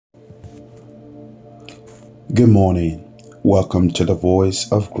Good morning. Welcome to the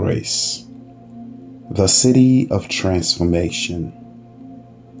Voice of Grace, the city of transformation,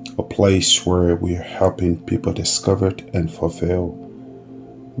 a place where we are helping people discover and fulfill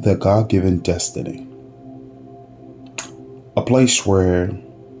their God-given destiny, a place where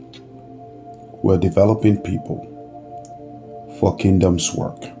we're developing people for kingdom's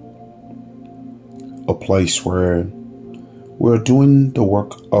work, a place where we're doing the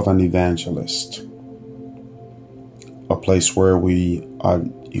work of an evangelist, a place where we are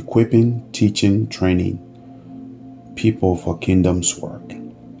equipping, teaching, training people for kingdom's work.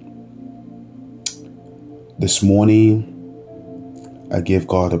 This morning, I give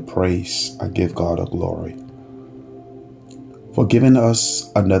God a praise, I give God a glory for giving us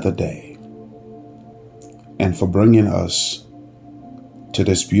another day and for bringing us to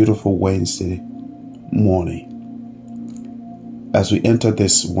this beautiful Wednesday morning. As we enter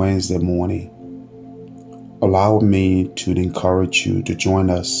this Wednesday morning, allow me to encourage you to join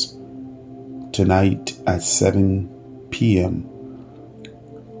us tonight at 7 p.m.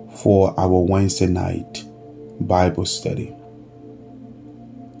 for our Wednesday night Bible study.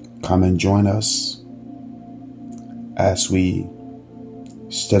 Come and join us as we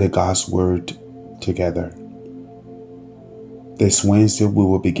study God's Word together. This Wednesday we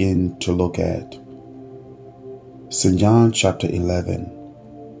will begin to look at St. John chapter 11,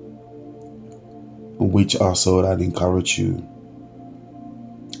 which also I'd encourage you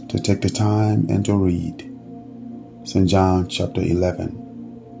to take the time and to read St. John chapter 11.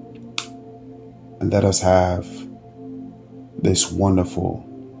 And let us have this wonderful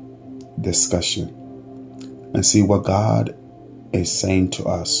discussion and see what God is saying to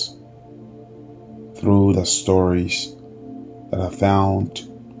us through the stories that are found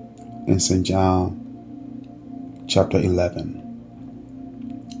in St. John chapter 11.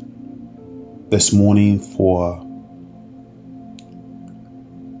 This morning for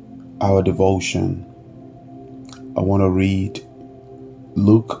our devotion, I want to read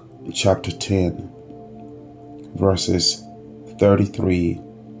Luke chapter 10, verses 33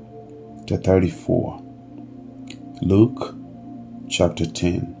 to 34. Luke chapter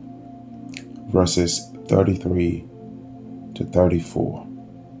 10, verses 33 to 34.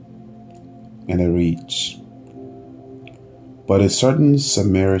 And it reads, "But a certain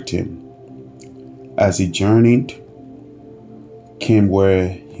Samaritan, as he journeyed, came where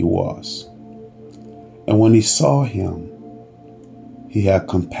he was. And when he saw him, he had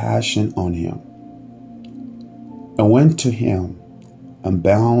compassion on him, and went to him and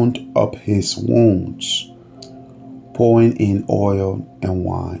bound up his wounds, pouring in oil and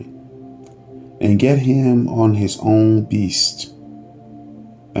wine, and get him on his own beast,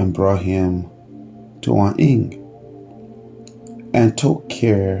 and brought him to an inn, and took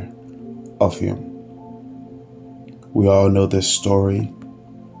care of him." We all know this story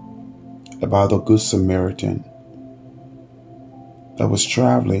about the Good Samaritan that was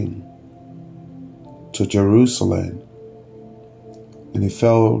traveling to Jerusalem, and he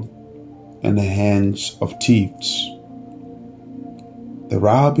fell in the hands of thieves. They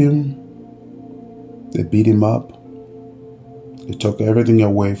robbed him, they beat him up, they took everything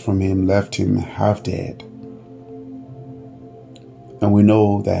away from him, left him half dead. And we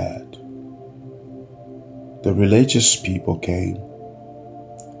know that the religious people came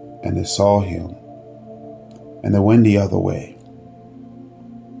and they saw him and they went the other way.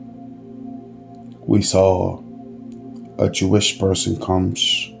 We saw a Jewish person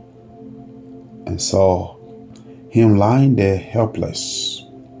comes and saw him lying there helpless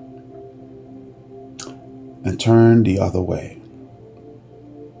and turned the other way.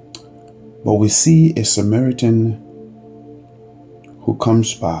 But we see a Samaritan who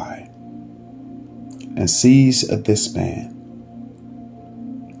comes by and sees this man,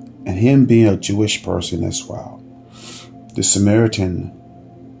 and him being a Jewish person as well. The Samaritan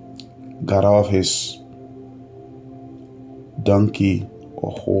got off his donkey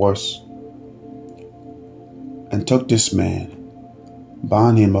or horse and took this man,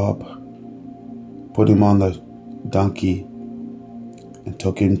 bound him up, put him on the donkey, and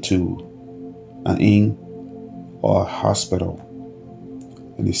took him to an inn or a hospital.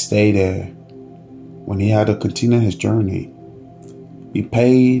 And he stayed there. When he had to continue his journey, he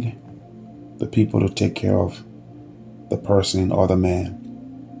paid the people to take care of the person or the man.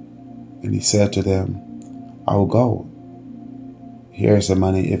 And he said to them, "I will go. Here's the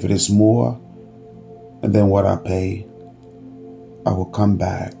money. If it is more than what I pay, I will come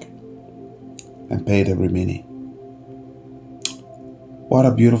back and pay the remaining." What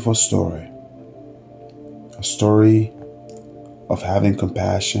a beautiful story. A story of having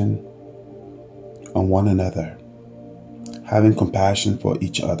compassion, on one another, having compassion for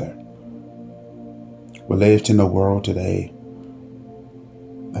each other. We live in a world today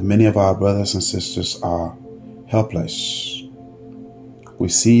that many of our brothers and sisters are helpless. We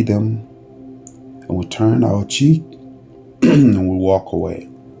see them and we turn our cheek and we walk away.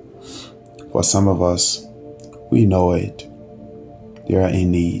 For some of us, we know it. They are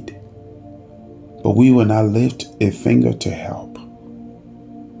in need. But we will not lift a finger to help.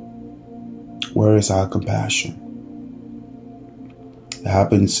 Where is our compassion? It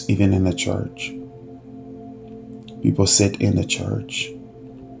happens even in the church. People sit in the church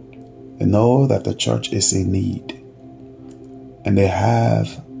and know that the church is in need and they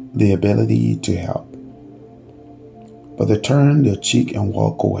have the ability to help. But they turn their cheek and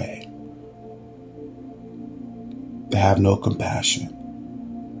walk away. They have no compassion.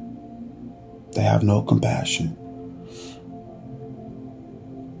 They have no compassion.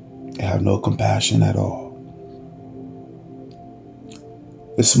 They have no compassion at all.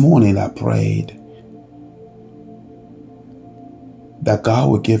 This morning I prayed that God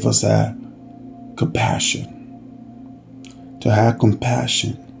would give us that compassion, to have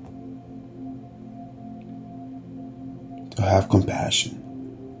compassion, to have compassion.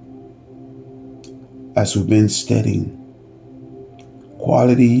 As we've been studying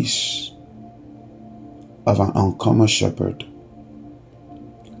qualities of an uncommon shepherd,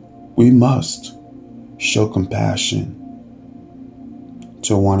 we must show compassion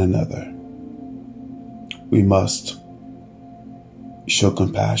to one another. We must show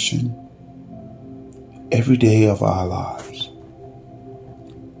compassion every day of our lives.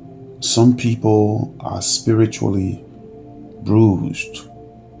 Some people are spiritually bruised.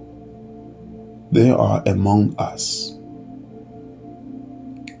 They are among us.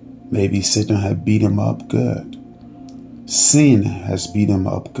 Maybe Satan has beat them up good. Sin has beat them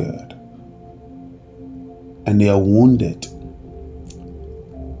up good. And they are wounded.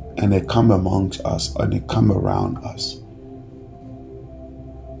 And they come amongst us, or they come around us.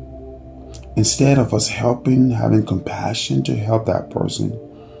 Instead of us helping, having compassion to help that person,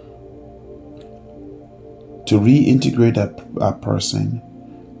 to reintegrate that person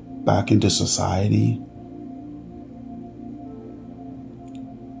back into society,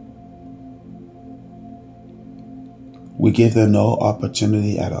 we give them no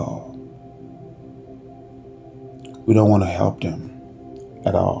opportunity at all. We don't want to help them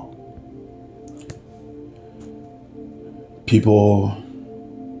at all. People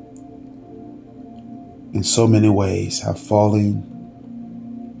in so many ways have fallen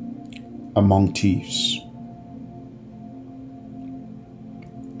among thieves,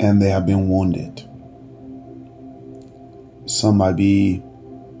 and they have been wounded. Some might be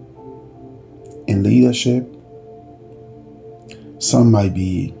in leadership. Some might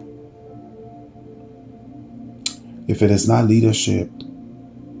be, if it is not leadership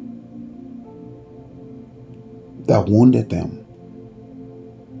that wounded them,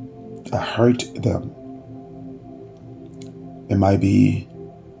 that hurt them, it might be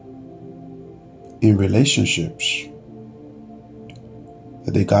in relationships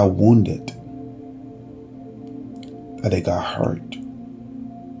that they got wounded, that they got hurt.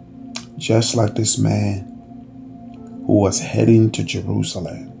 Just like this man who was heading to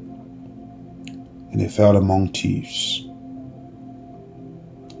Jerusalem and he fell among thieves.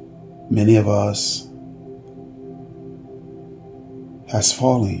 Many of us has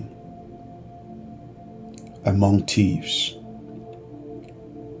fallen among thieves.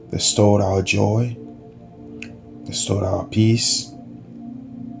 They stole our joy. They stole our peace.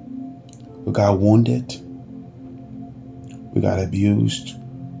 We got wounded. We got abused.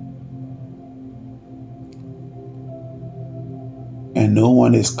 And no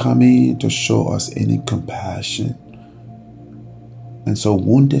one is coming to show us any compassion. And so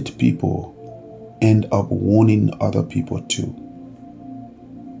wounded people end up wounding other people too.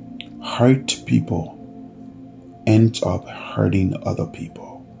 Hurt people end up hurting other people.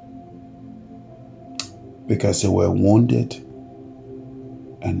 Because they were wounded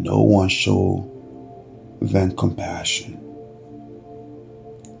and no one showed them compassion.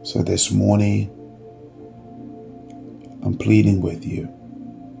 So this morning, I'm pleading with you.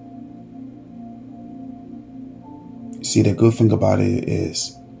 See, the good thing about it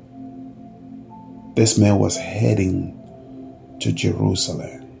is this man was heading to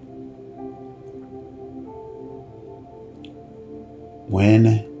Jerusalem.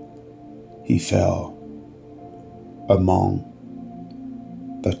 When he fell among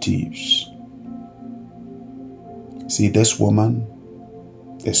the thieves. See, this woman,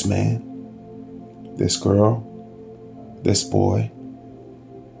 this man, this girl, this boy,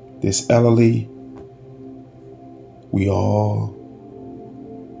 this elderly we all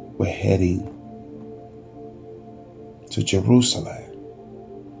were heading to Jerusalem,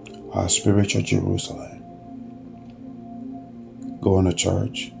 our spiritual Jerusalem, going to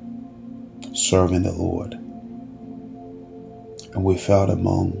church, serving the Lord. And we fell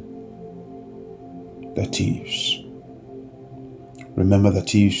among the thieves. Remember, the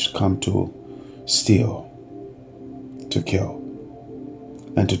thieves come to steal, to kill,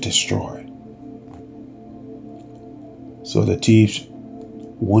 and to destroy. So the thieves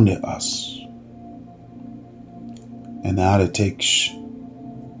wounded us. And now it takes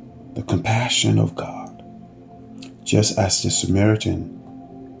the compassion of God, just as the Samaritan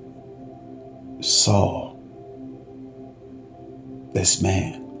saw this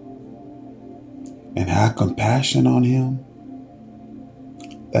man and had compassion on him.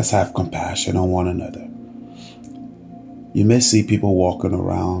 Let's have compassion on one another. You may see people walking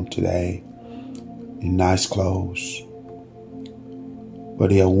around today in nice clothes, but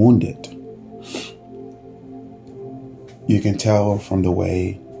they are wounded. You can tell from the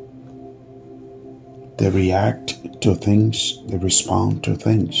way they react to things, they respond to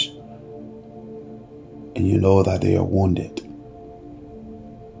things, and you know that they are wounded.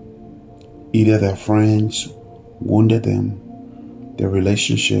 Either their friends wounded them, their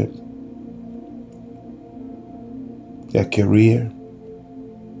relationship, their career,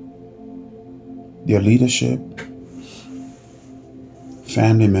 their leadership,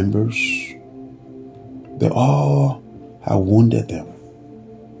 family members, they all have wounded them.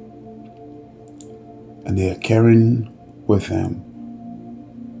 And they are carrying with them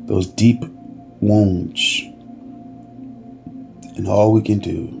those deep wounds. And all we can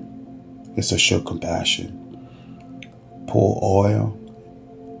do is to show compassion. Pour oil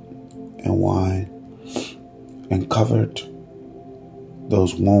and wine and covered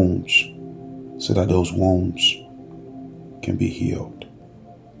those wounds so that those wounds can be healed.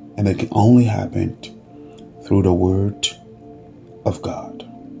 And it can only happen through the word of God.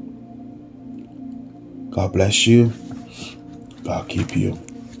 God bless you. God keep you.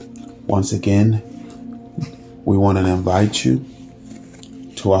 Once again, we want to invite you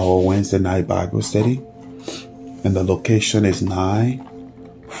to our Wednesday night Bible study. And the location is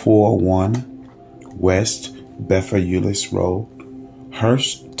 941 West Bedford Euless Road,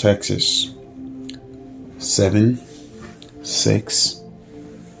 Hurst, Texas,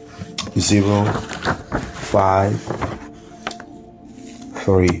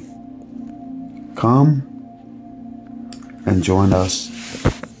 76053. Come and join us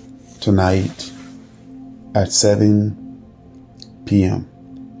tonight at 7 p.m.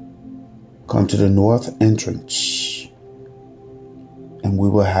 Come to the north entrance, and we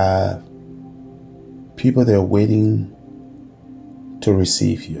will have people there waiting to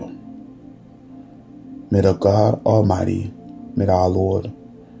receive you. May the God Almighty, may our Lord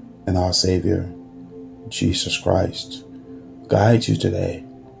and our Savior, Jesus Christ, guide you today,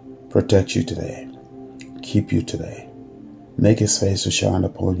 protect you today, keep you today, make His face to shine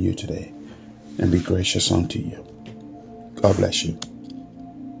upon you today, and be gracious unto you. God bless you.